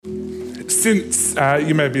since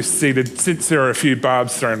you may be seated, since there are a few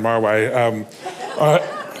barbs thrown my way,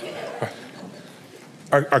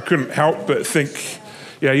 I couldn't help but think,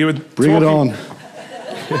 yeah, you would bring it on.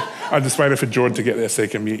 I just waited for George to get there so he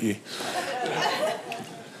can mute you.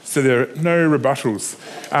 So there are no rebuttals.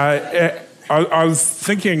 I was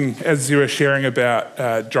thinking as you were sharing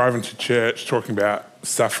about driving to church, talking about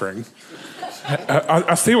suffering,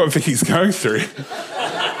 I see what Vicky's going through.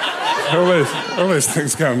 all those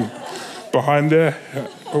things going behind her,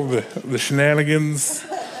 all the shenanigans,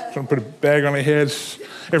 trying to put a bag on her head,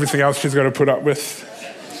 everything else she's got to put up with.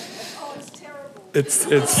 Oh, it's terrible.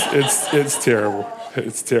 It's terrible.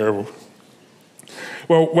 It's terrible.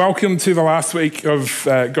 Well, welcome to the last week of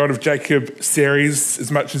God of Jacob series,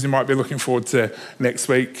 as much as you might be looking forward to next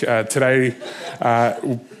week. Today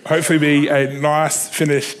will hopefully be a nice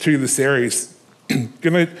finish to the series.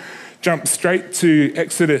 Going to jump straight to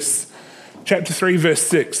Exodus chapter 3, verse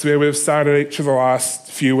 6, where we've started each of the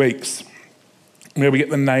last few weeks, where we get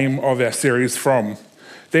the name of our series from.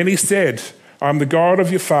 Then he said, "I'm the God of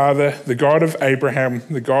your father, the God of Abraham,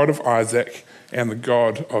 the God of Isaac, and the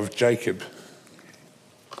God of Jacob."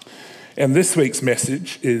 And this week's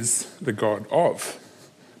message is the God of.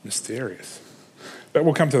 Mysterious. But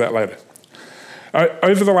we'll come to that later.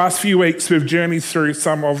 Over the last few weeks, we've journeyed through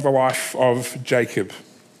some of the life of Jacob.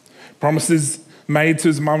 Promises made to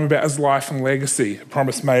his mum about his life and legacy. A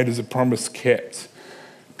promise made is a promise kept.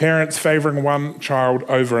 Parents favouring one child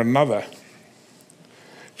over another.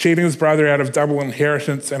 Cheating his brother out of double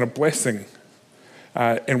inheritance and a blessing.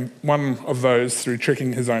 And one of those through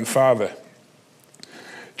tricking his own father.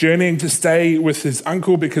 Journeying to stay with his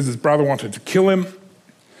uncle because his brother wanted to kill him,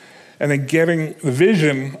 and then getting the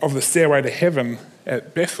vision of the stairway to heaven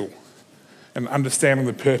at Bethel and understanding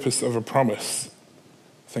the purpose of a promise.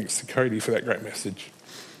 Thanks to Cody for that great message.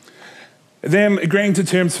 Then agreeing to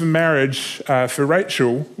terms for marriage for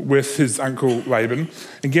Rachel with his uncle Laban,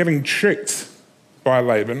 and getting tricked by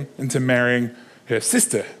Laban into marrying her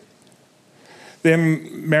sister.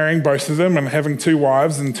 Then marrying both of them and having 2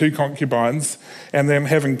 wives and 2 concubines, and then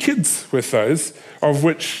having kids with those, of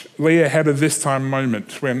which Leah had a this time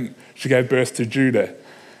moment when she gave birth to Judah,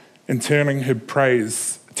 and turning to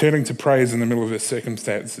praise in the middle of her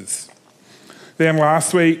circumstances. Then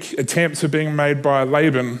last week, attempts were being made by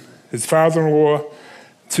Laban, his father-in-law,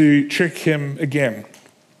 to trick him again,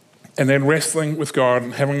 and then wrestling with God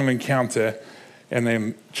and having an encounter, and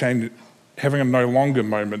then having a no longer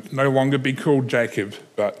moment, no longer be called Jacob,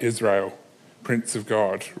 but Israel, Prince of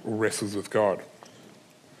God, or wrestles with God.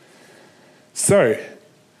 So,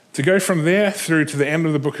 to go from there through to the end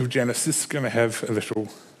of the book of Genesis, going to have a little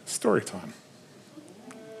story time.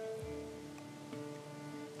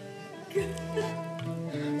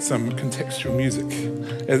 Some contextual music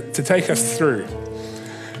to take us through.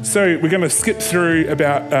 So we're going to skip through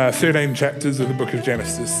about 13 chapters of the book of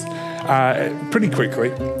Genesis pretty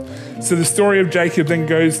quickly. So the story of Jacob then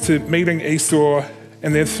goes to meeting Esau,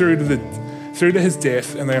 and then through to his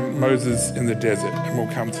death, and then Moses in the desert, and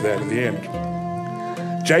we'll come to that at the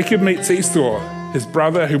end. Jacob meets Esau, his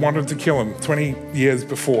brother who wanted to kill him 20 years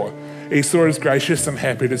before. Esau is gracious and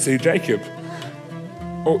happy to see Jacob.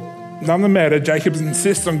 None the matter, Jacob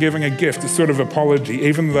insists on giving a gift, a sort of apology,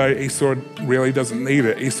 even though Esau really doesn't need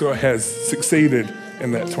it. Esau has succeeded in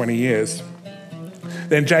that 20 years.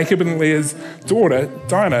 Then Jacob and Leah's daughter,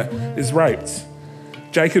 Dinah, is raped.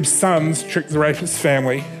 Jacob's sons trick the rapist's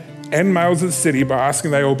family and males of the city by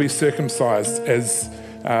asking they all be circumcised as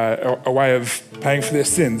a way of paying for their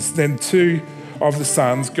sins. Then 2 of the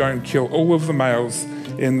sons go and kill all of the males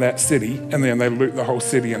in that city, and then they loot the whole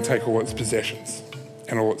city and take all its possessions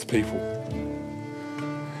and all its people.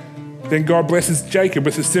 Then God blesses Jacob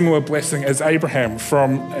with a similar blessing as Abraham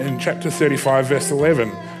in chapter 35, verse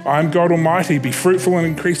 11. "I am God Almighty, be fruitful and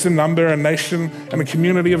increase in number, a nation and a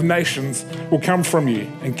community of nations will come from you,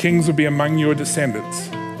 and kings will be among your descendants.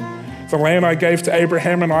 The land I gave to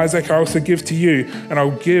Abraham and Isaac I also give to you, and I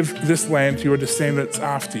will give this land to your descendants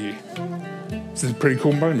after you." This is a pretty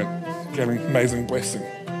cool moment, getting amazing blessing.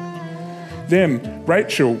 Then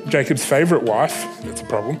Rachel, Jacob's favourite wife, that's a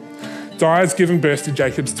problem, dies giving birth to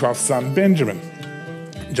Jacob's 12th son, Benjamin.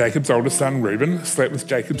 Jacob's oldest son, Reuben, slept with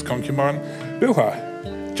Jacob's concubine,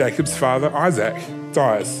 Bilhah. Jacob's father, Isaac,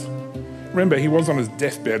 dies. Remember, he was on his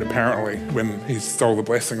deathbed, apparently, when he stole the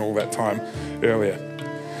blessing all that time earlier.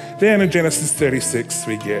 Then in Genesis 36,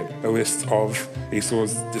 we get a list of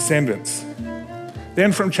Esau's descendants.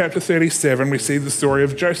 Then from chapter 37, we see the story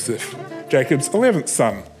of Joseph, Jacob's 11th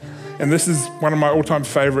son. And this is one of my all-time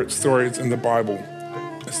favourite stories in the Bible.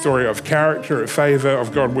 A story of character, of favour,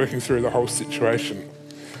 of God working through the whole situation.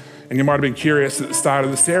 And you might have been curious at the start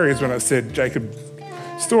of the series when I said Jacob's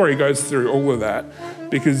story goes through all of that,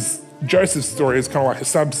 because Joseph's story is kind of like a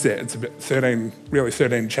subset. It's about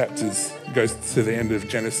 13 chapters. It goes to the end of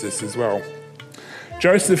Genesis as well.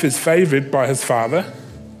 Joseph is favoured by his father.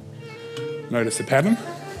 Notice the pattern.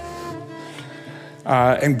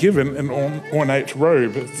 And given an ornate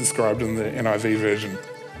robe, as described in the NIV version.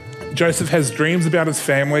 Joseph has dreams about his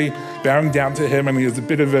family, bowing down to him, and he is a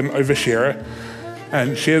bit of an oversharer,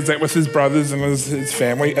 and shares that with his brothers and his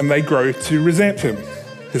family, and they grow to resent him.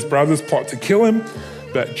 His brothers plot to kill him,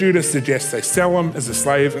 but Judah suggests they sell him as a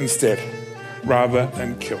slave instead, rather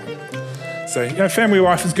than kill him. So, family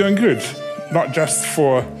life is going good, not just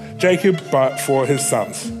for Jacob, but for his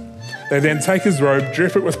sons. They then take his robe,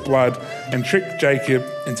 drip it with blood, and trick Jacob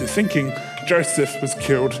into thinking Joseph was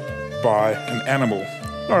killed by an animal.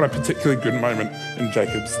 Not a particularly good moment in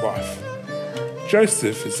Jacob's life.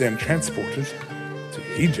 Joseph is then transported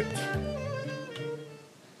to Egypt.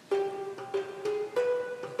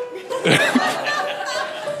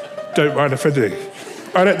 Don't mind if I do.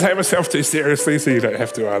 I don't take myself too seriously, so you don't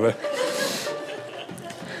have to either.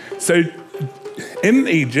 So, in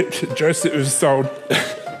Egypt, Joseph was sold...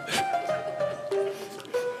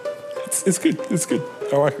 It's good.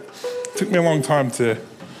 I like it. It took me a long time to...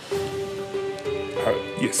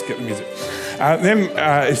 get the music. Then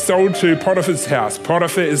is sold to Potiphar's house.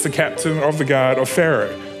 Potiphar is the captain of the guard of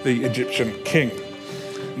Pharaoh, the Egyptian king.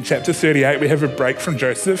 In chapter 38, we have a break from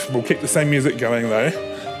Joseph. We'll keep the same music going though.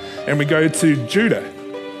 And we go to Judah,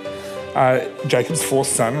 Jacob's fourth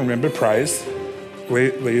son, remember, praise,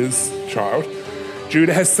 Leah's child.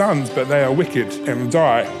 Judah has sons, but they are wicked and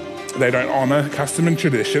die. They don't honour custom and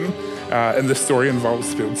tradition, and the story involves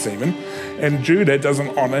spilled semen. And Judah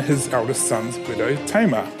doesn't honour his eldest son's widow,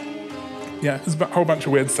 Tamar. Yeah, there's a whole bunch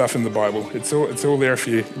of weird stuff in the Bible. It's all there if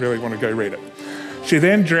you really want to go read it.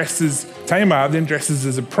 Tamar then dresses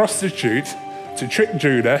as a prostitute to trick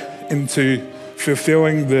Judah into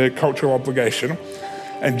fulfilling the cultural obligation.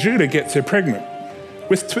 And Judah gets her pregnant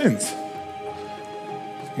with twins.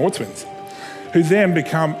 More twins. Who then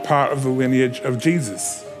become part of the lineage of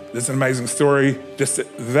Jesus. There's an amazing story, just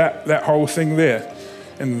that whole thing there.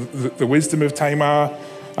 And the wisdom of Tamar,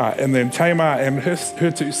 and then Tamar and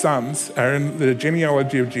her two sons are in the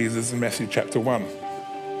genealogy of Jesus in Matthew chapter 1.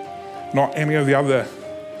 Not any of the other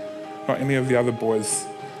boys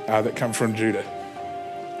that come from Judah.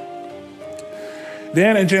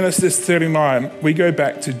 Then in Genesis 39, we go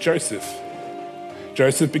back to Joseph.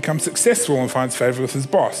 Joseph becomes successful and finds favour with his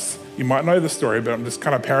boss. You might know the story, but I'm just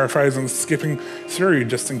kind of paraphrasing, skipping through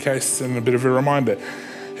just in case, and a bit of a reminder.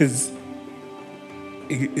 He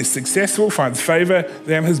is successful, finds favour,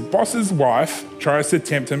 then his boss's wife tries to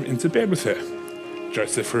tempt him into bed with her.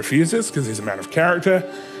 Joseph refuses because he's a man of character,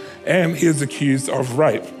 and he is accused of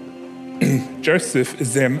rape. Joseph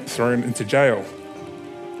is then thrown into jail.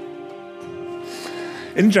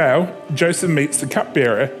 In jail, Joseph meets the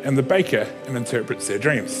cupbearer and the baker and interprets their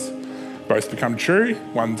dreams. Both become true,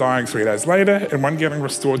 one dying 3 days later and one getting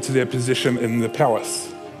restored to their position in the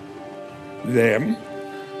palace. Then,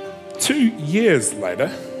 2 years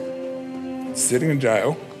later, sitting in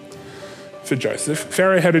jail for Joseph,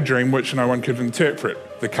 Pharaoh had a dream which no one could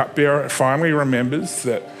interpret. The cupbearer finally remembers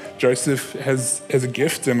that Joseph has a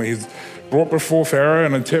gift, and he's brought before Pharaoh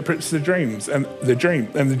and interprets the dream. And the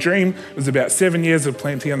dream was about 7 years of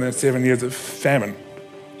plenty and then 7 years of famine.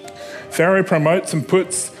 Pharaoh promotes and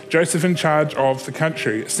puts Joseph in charge of the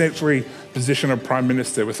country, essentially position of prime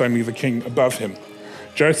minister with only the king above him.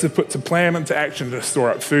 Joseph puts a plan into action to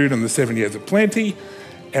store up food in the 7 years of plenty,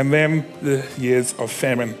 and then the years of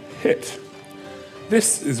famine hit.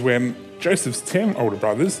 This is when Joseph's 10 older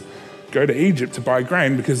brothers go to Egypt to buy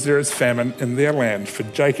grain because there is famine in their land for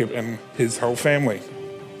Jacob and his whole family.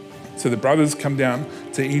 So the brothers come down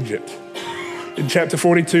to Egypt. In chapter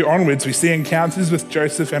 42 onwards, we see encounters with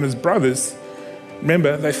Joseph and his brothers.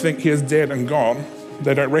 Remember, they think he is dead and gone.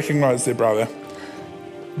 They don't recognize their brother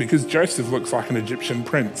because Joseph looks like an Egyptian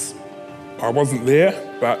prince. I wasn't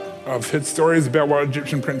there, but I've heard stories about what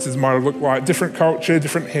Egyptian princes might have looked like. Different culture,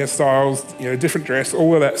 different hairstyles, different dress,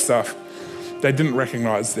 all of that stuff. They didn't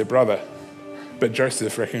recognize their brother, but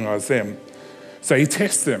Joseph recognized them. So he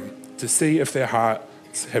tests them to see if their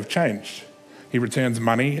hearts have changed. He returns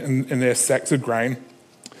money in their sacks of grain,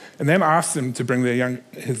 and then asks them to bring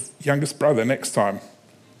his youngest brother next time,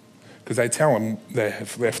 because they tell him they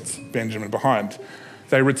have left Benjamin behind.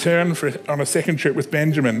 They return on a second trip with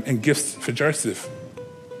Benjamin and gifts for Joseph.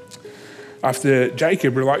 After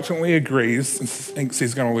Jacob reluctantly agrees and thinks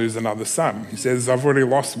he's going to lose another son. He says, I've already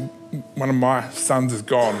lost, one of my sons is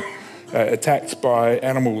gone, attacked by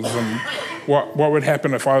animals, and what would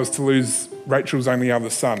happen if I was to lose Rachel's only other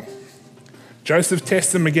son. Joseph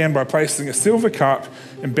tests him again by placing a silver cup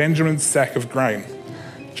in Benjamin's sack of grain.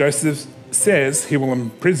 Joseph says he will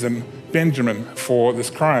imprison Benjamin for this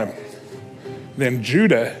crime. Then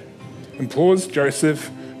Judah implores Joseph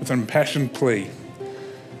with an impassioned plea.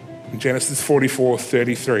 In Genesis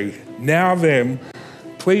 44:33, "Now then,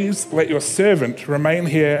 please let your servant remain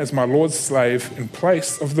here as my Lord's slave in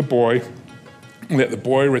place of the boy, and let the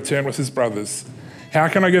boy return with his brothers. How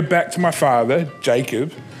can I go back to my father,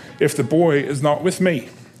 Jacob, if the boy is not with me?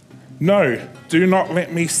 No, do not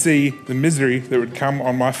let me see the misery that would come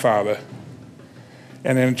on my father."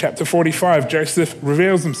 And then in chapter 45, Joseph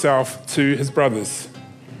reveals himself to his brothers.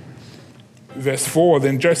 Verse 4,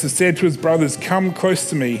 "Then Joseph said to his brothers, 'Come close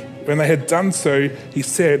to me.' When they had done so, he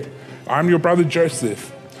said, 'I am your brother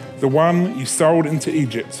Joseph, the one you sold into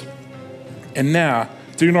Egypt. And now,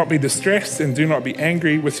 do not be distressed and do not be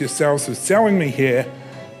angry with yourselves for selling me here,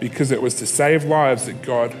 because it was to save lives that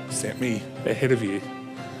God sent me ahead of you.'"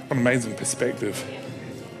 What an amazing perspective.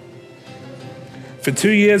 "For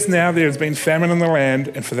 2 years now there has been famine in the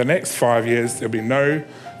land, and for the next 5 years there will be no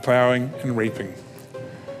ploughing and reaping."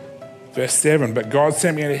 Verse 7, "But God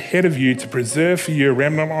sent me ahead of you to preserve for you a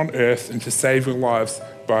remnant on earth and to save your lives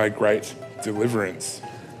by a great deliverance.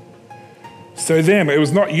 So then, it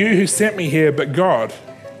was not you who sent me here, but God.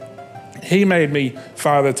 He made me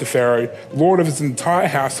father to Pharaoh, lord of his entire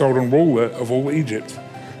household and ruler of all Egypt.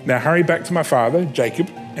 Now hurry back to my father, Jacob,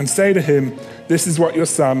 and say to him, 'This is what your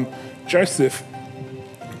son, Joseph,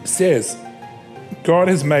 says. God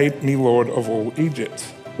has made me lord of all Egypt.'"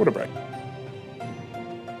 What a break.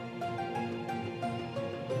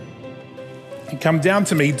 "Come down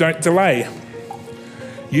to me, don't delay.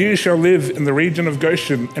 You shall live in the region of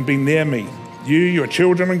Goshen and be near me. You, your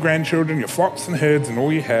children and grandchildren, your flocks and herds, and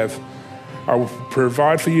all you have. I will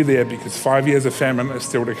provide for you there, because 5 years of famine are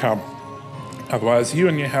still to come. Otherwise, you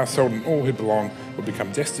and your household and all who belong will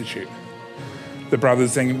become destitute." The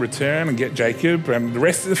brothers then return and get Jacob and the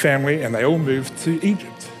rest of the family, and they all move to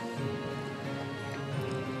Egypt.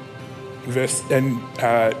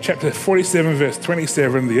 Chapter 47, verse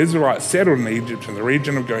 27, "The Israelites settled in Egypt in the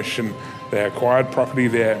region of Goshen. They acquired property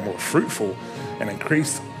there and were fruitful and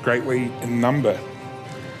increased greatly in number.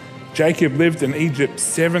 Jacob lived in Egypt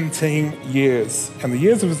 17 years, and the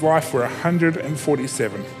years of his life were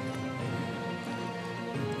 147.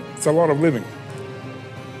 It's a lot of living.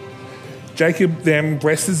 Jacob then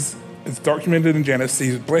blesses, it's documented in Genesis,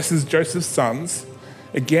 he blesses Joseph's sons,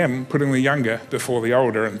 again putting the younger before the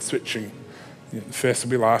older and switching. The first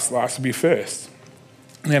will be last, last will be first.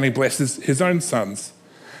 And then he blesses his own sons.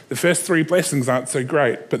 The first 3 blessings aren't so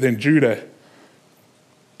great, but then Judah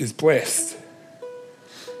is blessed.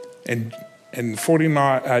 And in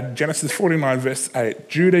Genesis 49, verse 8,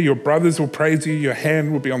 "Judah, your brothers will praise you, your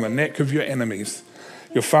hand will be on the neck of your enemies.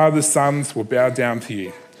 Your father's sons will bow down to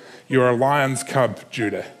you. You are a lion's cub,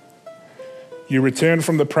 Judah. You return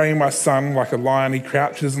from the prey, my son, like a lion. He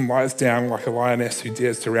crouches and lies down like a lioness who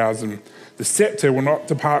dares to rouse him. The scepter will not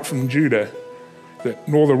depart from Judah,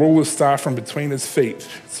 nor the ruler's staff from between his feet."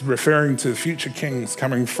 It's referring to the future kings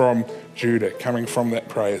coming from Judah, coming from that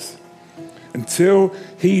praise. "Until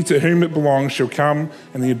he to whom it belongs shall come,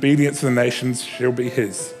 and the obedience of the nations shall be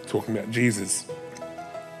his." Talking about Jesus.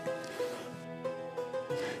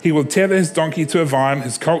 "He will tether his donkey to a vine,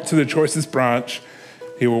 his colt to the choicest branch.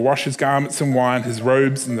 He will wash his garments in wine, his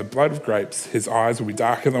robes in the blood of grapes. His eyes will be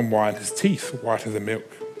darker than wine, his teeth whiter than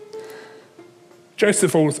milk."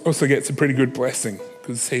 Joseph also gets a pretty good blessing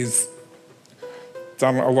because he's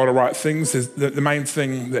done a lot of right things. The main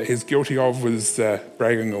thing that he's guilty of was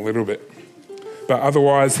bragging a little bit. But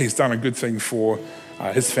otherwise, he's done a good thing for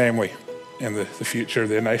his family and the future of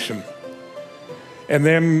their nation. And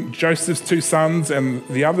then Joseph's 2 sons and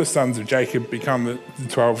the other sons of Jacob become the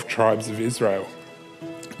 12 tribes of Israel.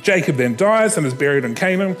 Jacob then dies and is buried in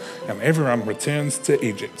Canaan, and everyone returns to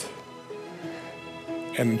Egypt.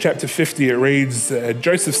 And in chapter 50 it reads,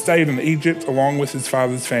 "Joseph stayed in Egypt along with his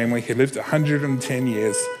father's family. He lived 110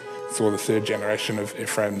 years, saw the 3rd generation of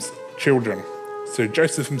Ephraim's children." So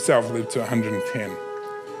Joseph himself lived to 110.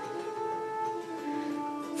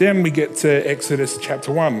 Then we get to Exodus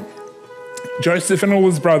chapter 1. "Joseph and all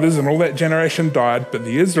his brothers and all that generation died, but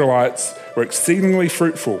the Israelites were exceedingly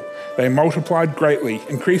fruitful. They multiplied greatly,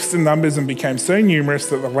 increased in numbers, and became so numerous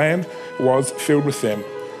that the land was filled with them.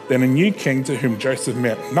 Then a new king to whom Joseph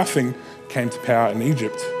meant nothing came to power in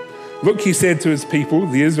Egypt. 'Look,' he said to his people,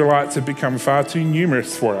 'the Israelites have become far too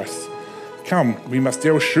numerous for us. Come, we must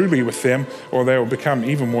deal shrewdly with them, or they will become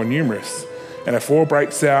even more numerous. And if war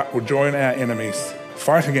breaks out, we'll join our enemies,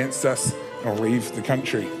 fight against us, and leave the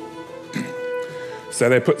country.'" So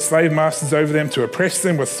they put slave masters over them to oppress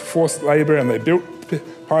them with forced labor, and they built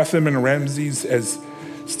Pithom and Ramses as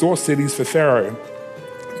store cities for Pharaoh.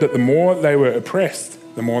 But the more they were oppressed,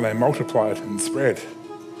 the more they multiplied and spread.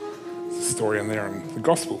 There's a story in there in the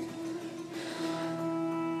gospel.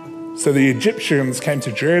 So the Egyptians came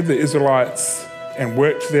to dread the Israelites and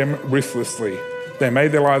worked them ruthlessly. They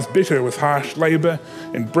made their lives bitter with harsh labor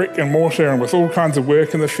and brick and mortar and with all kinds of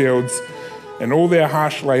work in the fields. And all their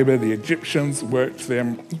harsh labor, the Egyptians worked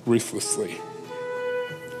them ruthlessly.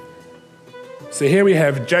 So here we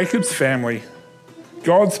have Jacob's family,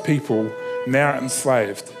 God's people, now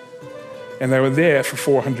enslaved. And they were there for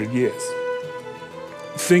 400 years.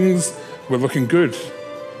 Things were looking good.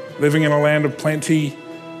 Living in a land of plenty.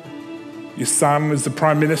 Your son is the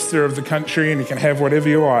prime minister of the country and you can have whatever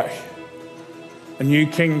you like. A new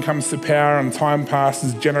king comes to power and time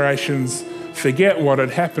passes, generations forget what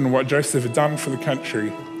had happened, what Joseph had done for the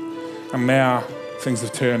country, and now things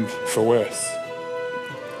have turned for worse.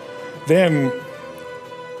 Then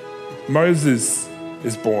Moses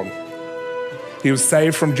is born. He was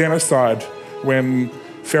saved from genocide when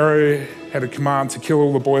Pharaoh had a command to kill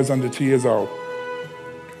all the boys under 2 years old.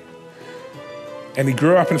 And he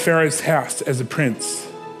grew up in Pharaoh's house as a prince.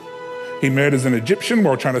 He murders an Egyptian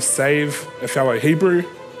while trying to save a fellow Hebrew,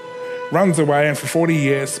 runs away, and for 40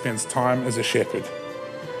 years spends time as a shepherd.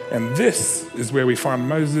 And this is where we find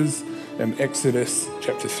Moses in Exodus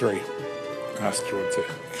chapter 3. I asked George to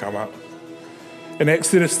come up. In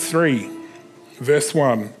Exodus 3, verse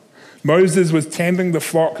 1, Moses was tending the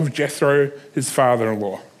flock of Jethro, his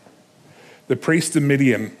father-in-law, the priest of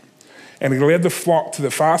Midian, and he led the flock to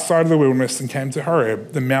the far side of the wilderness and came to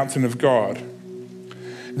Horeb, the mountain of God.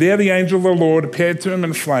 There the angel of the Lord appeared to him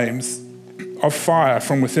in flames of fire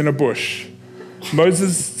from within a bush.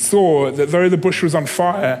 Moses saw that though the bush was on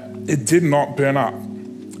fire, it did not burn up.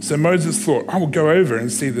 So Moses thought, I will go over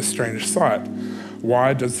and see this strange sight.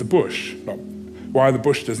 Why the bush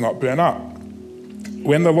does not burn up?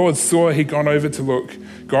 When the Lord saw he'd gone over to look,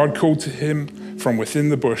 God called to him from within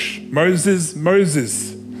the bush, Moses,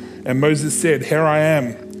 Moses. And Moses said, Here I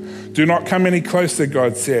am. Do not come any closer,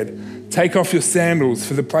 God said. Take off your sandals,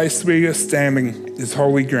 for the place where you're standing is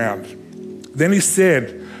holy ground. Then he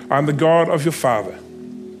said, I'm the God of your father,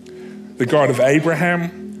 the God of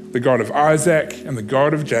Abraham, the God of Isaac, and the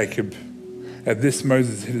God of Jacob. At this,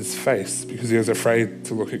 Moses hid his face because he was afraid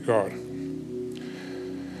to look at God.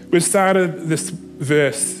 We've started this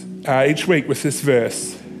verse each week with this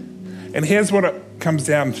verse, and here's what it comes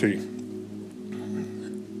down to.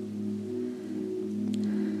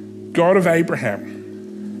 God of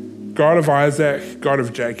Abraham, God of Isaac, God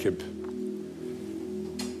of Jacob.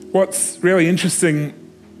 What's really interesting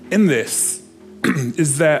in this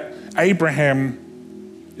is that Abraham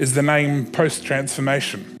is the name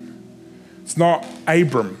post-transformation. It's not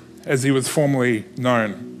Abram, as he was formerly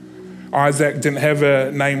known. Isaac didn't have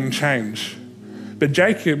a name change. But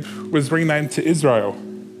Jacob was renamed to Israel.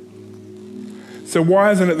 So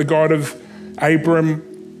why isn't it the God of Abram,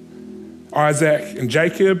 Isaac and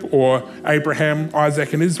Jacob, or Abraham,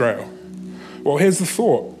 Isaac and Israel? Well, here's the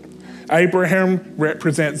thought. Abraham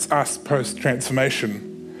represents us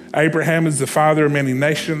post-transformation. Abraham is the father of many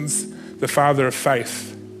nations, the father of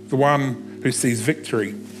faith, the one who sees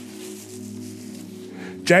victory.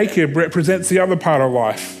 Jacob represents the other part of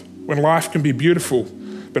life, when life can be beautiful,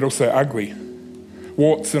 but also ugly,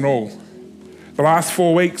 warts and all. The last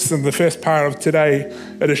 4 weeks and the first part of today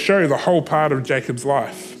are to show the whole part of Jacob's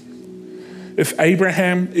life. If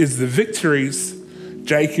Abraham is the victories,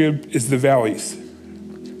 Jacob is the valleys.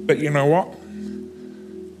 But you know what?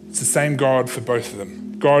 It's the same God for both of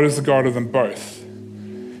them. God is the God of them both.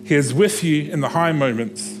 He is with you in the high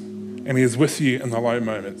moments, and he is with you in the low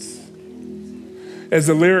moments. As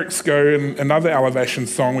the lyrics go in another Elevation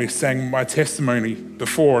song, we sang My Testimony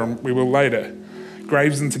before, and we will later.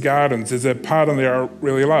 Graves into Gardens. There's a part in there I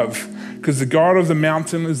really love, because the God of the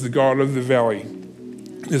mountain is the God of the valley.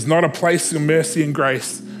 There's not a place where mercy and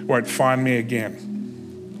grace won't find me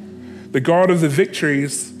again. The God of the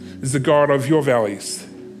victories is the God of your valleys.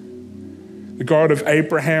 The God of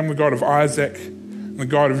Abraham, the God of Isaac, and the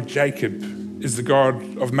God of Jacob is the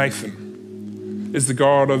God of Nathan, is the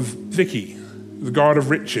God of Vicky, the God of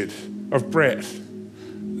Richard, of Brett,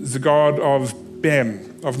 is the God of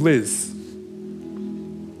Ben, of Liz.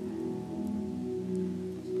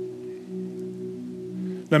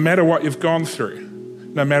 No matter what you've gone through,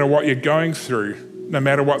 no matter what you're going through, no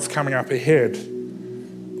matter what's coming up ahead,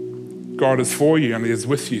 God is for you and he is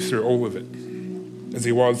with you through all of it, as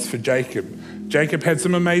he was for Jacob. Jacob had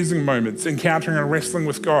some amazing moments, encountering and wrestling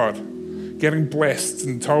with God, getting blessed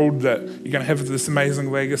and told that you're going to have this amazing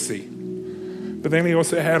legacy. But then he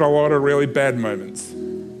also had a lot of really bad moments.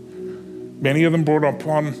 Many of them brought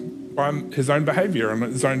upon by his own behavior and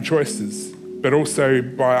his own choices, but also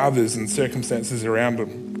by others and circumstances around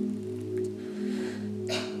him.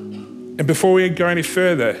 And before we go any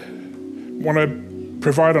further, I want to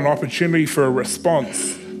provide an opportunity for a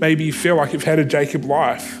response. Maybe you feel like you've had a Jacob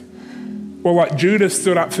life. Well, like Judah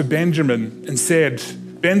stood up for Benjamin and said,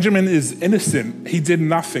 Benjamin is innocent, he did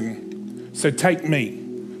nothing, so take me,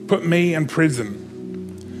 put me in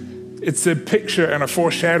prison. It's a picture and a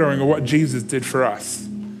foreshadowing of what Jesus did for us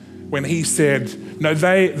when he said, no,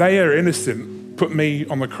 they are innocent, put me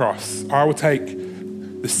on the cross. I will take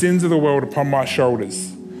the sins of the world upon my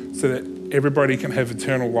shoulders so that everybody can have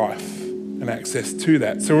eternal life and access to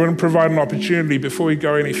that. So we're going to provide an opportunity before we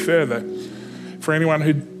go any further for anyone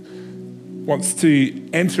who wants to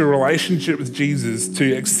enter a relationship with Jesus,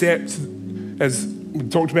 to accept, as we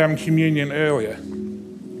talked about in communion earlier,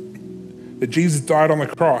 that Jesus died on the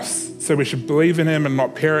cross so we should believe in him and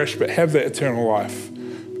not perish but have that eternal life.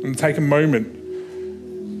 And take a moment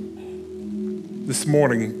this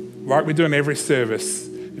morning, like we do in every service,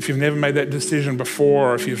 if you've never made that decision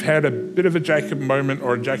before, or if you've had a bit of a Jacob moment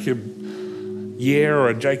or a Jacob year or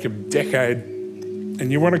a Jacob decade,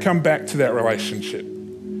 and you want to come back to that relationship,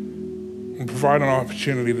 and provide an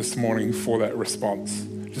opportunity this morning for that response.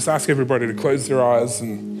 Just ask everybody to close their eyes,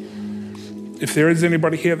 and if there is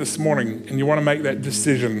anybody here this morning and you want to make that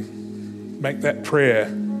decision, make that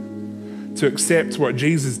prayer to accept what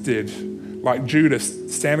Jesus did, like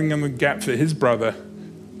Judas standing in the gap for his brother,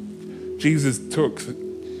 Jesus took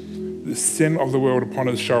the sin of the world upon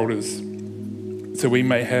his shoulders so we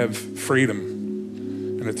may have freedom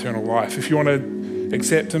and eternal life. If you want to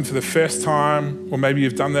accept him for the first time, or maybe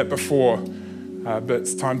you've done that before, but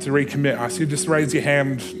it's time to recommit, I ask you just raise your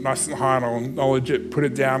hand nice and high and I'll acknowledge it, put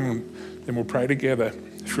it down, and then we'll pray together.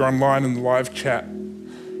 If you're online in the live chat,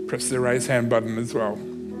 press the raise hand button as well.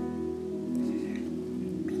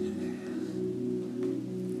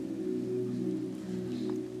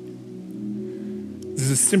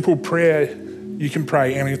 There's a simple prayer you can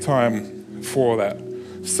pray anytime for that.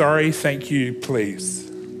 Sorry, thank you, please.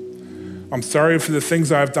 I'm sorry for the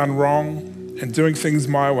things I've done wrong and doing things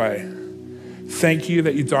my way. Thank you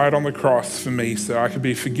that you died on the cross for me so I could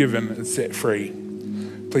be forgiven and set free.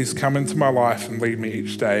 Please come into my life and lead me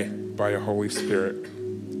each day by your Holy Spirit.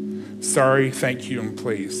 Sorry, thank you, and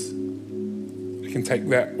please. You can take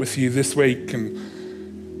that with you this week,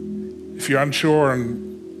 and if you're unsure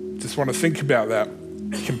and just want to think about that,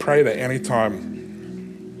 you can pray that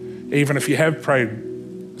anytime. Even if you have prayed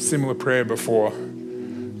a similar prayer before,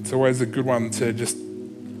 it's always a good one to just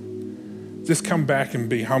come back and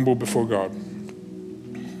be humble before God.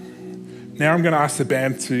 Now I'm going to ask the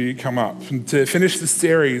band to come up. And to finish the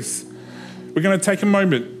series, we're going to take a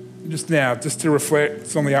moment just now just to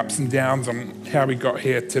reflect on the ups and downs on how we got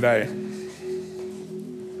here today.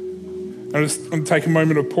 I'm just going to take a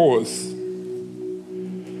moment of pause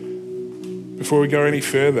before we go any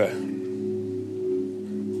further.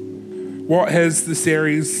 What has the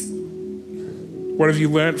series, what have you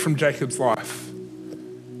learned from Jacob's life?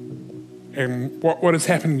 And what has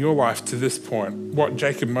happened in your life to this point? What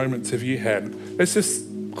Jacob moments have you had? Let's just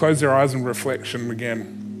close our eyes in reflection again.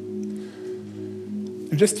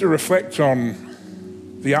 And just to reflect on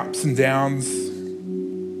the ups and downs,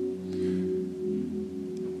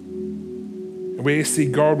 and where you see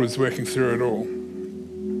God was working through it all.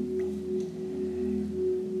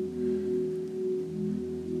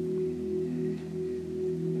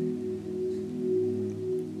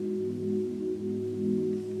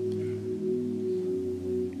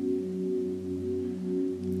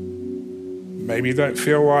 Maybe you don't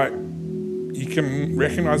feel like you can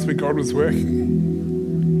recognize where God was working.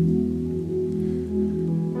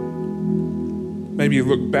 Maybe you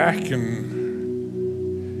look back and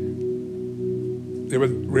there were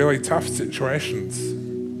really tough situations,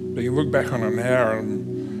 but you look back on it now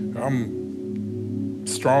and I'm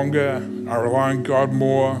stronger, I rely on God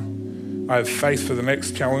more, I have faith for the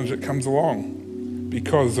next challenge that comes along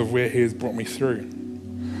because of where He has brought me through.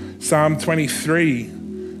 Psalm 23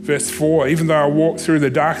 Verse 4, even though I walk through the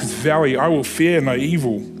darkest valley, I will fear no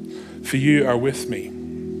evil, for you are with me.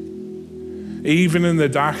 Even in the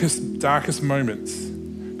darkest moments,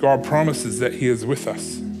 God promises that He is with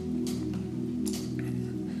us.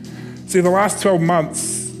 See, the last 12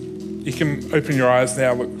 months, you can open your eyes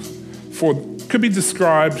now, could be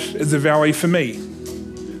described as a valley for me,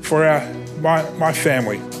 for my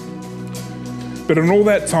family. But in all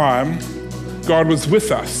that time, God was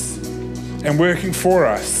with us and working for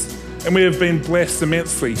us. And we have been blessed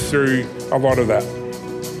immensely through a lot of that.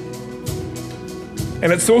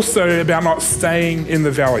 And it's also about not staying in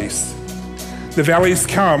the valleys. The valleys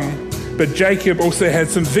come, but Jacob also had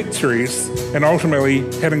some victories and ultimately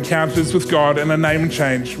had encounters with God and a name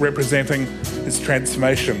change representing his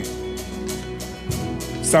transformation.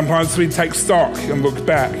 Sometimes we take stock and look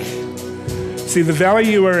back. See, the valley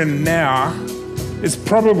you are in now is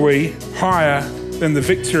probably higher than the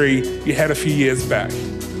victory you had a few years back.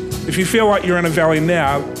 If you feel like you're in a valley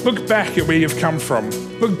now, look back at where you've come from.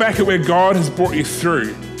 Look back at where God has brought you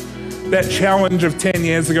through. That challenge of 10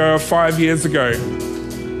 years ago or 5 years ago,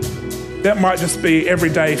 that might just be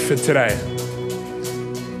every day for today.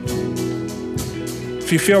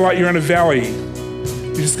 If you feel like you're in a valley,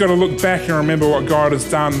 you just got to look back and remember what God has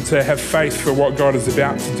done to have faith for what God is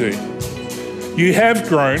about to do. You have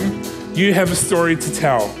grown. You have a story to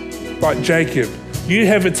tell, like Jacob. You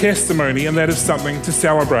have a testimony, and that is something to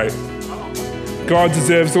celebrate. God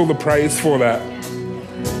deserves all the praise for that.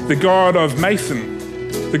 The God of Nathan,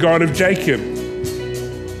 the God of Jacob,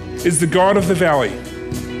 is the God of the valley,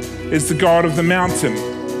 is the God of the mountain,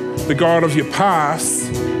 the God of your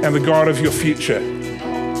past, and the God of your future.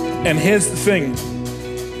 And here's the thing.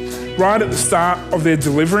 Right at the start of their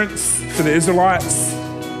deliverance for the Israelites,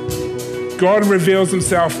 God reveals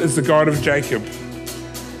himself as the God of Jacob.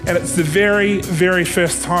 And it's the very, very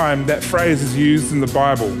first time that phrase is used in the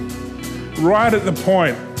Bible. Right at the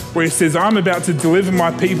point where he says, I'm about to deliver my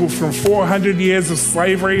people from 400 years of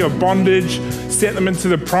slavery, of bondage, set them into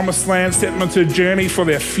the promised land, set them into a journey for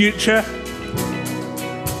their future.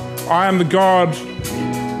 I am the God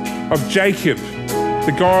of Jacob,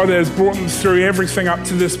 the God that has brought them through everything up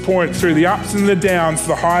to this point, through the ups and the downs,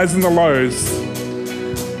 the highs and the lows.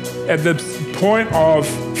 At the point of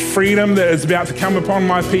freedom that is about to come upon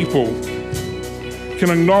my people, can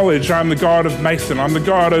acknowledge I'm the God of Nathan, I'm the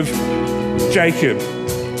God of Jacob.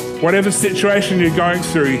 Whatever situation you're going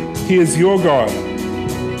through, he is your God.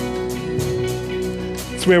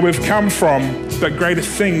 It's where we've come from, but greater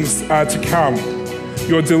things are to come.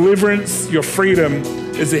 Your deliverance, your freedom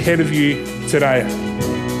is ahead of you today.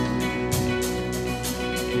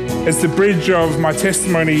 As the bridge of my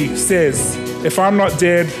testimony says, if I'm not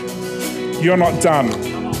dead, you're not done.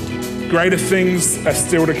 Greater things are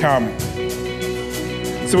still to come.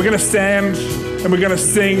 So we're going to stand and we're going to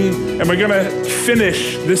sing and we're going to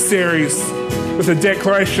finish this series with a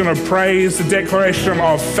declaration of praise, a declaration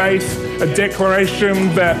of faith, a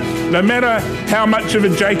declaration that no matter how much of a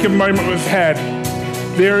Jacob moment we've had,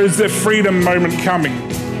 there is a freedom moment coming.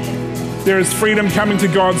 There is freedom coming to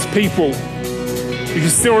God's people. You can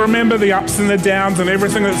still remember the ups and the downs and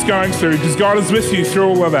everything that's going through because God is with you through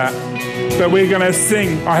all of that. But we're going to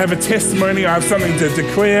sing. I have a testimony. I have something to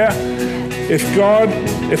declare.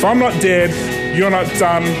 If I'm not dead, you're not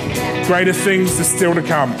done. Greater things are still to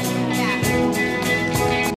come.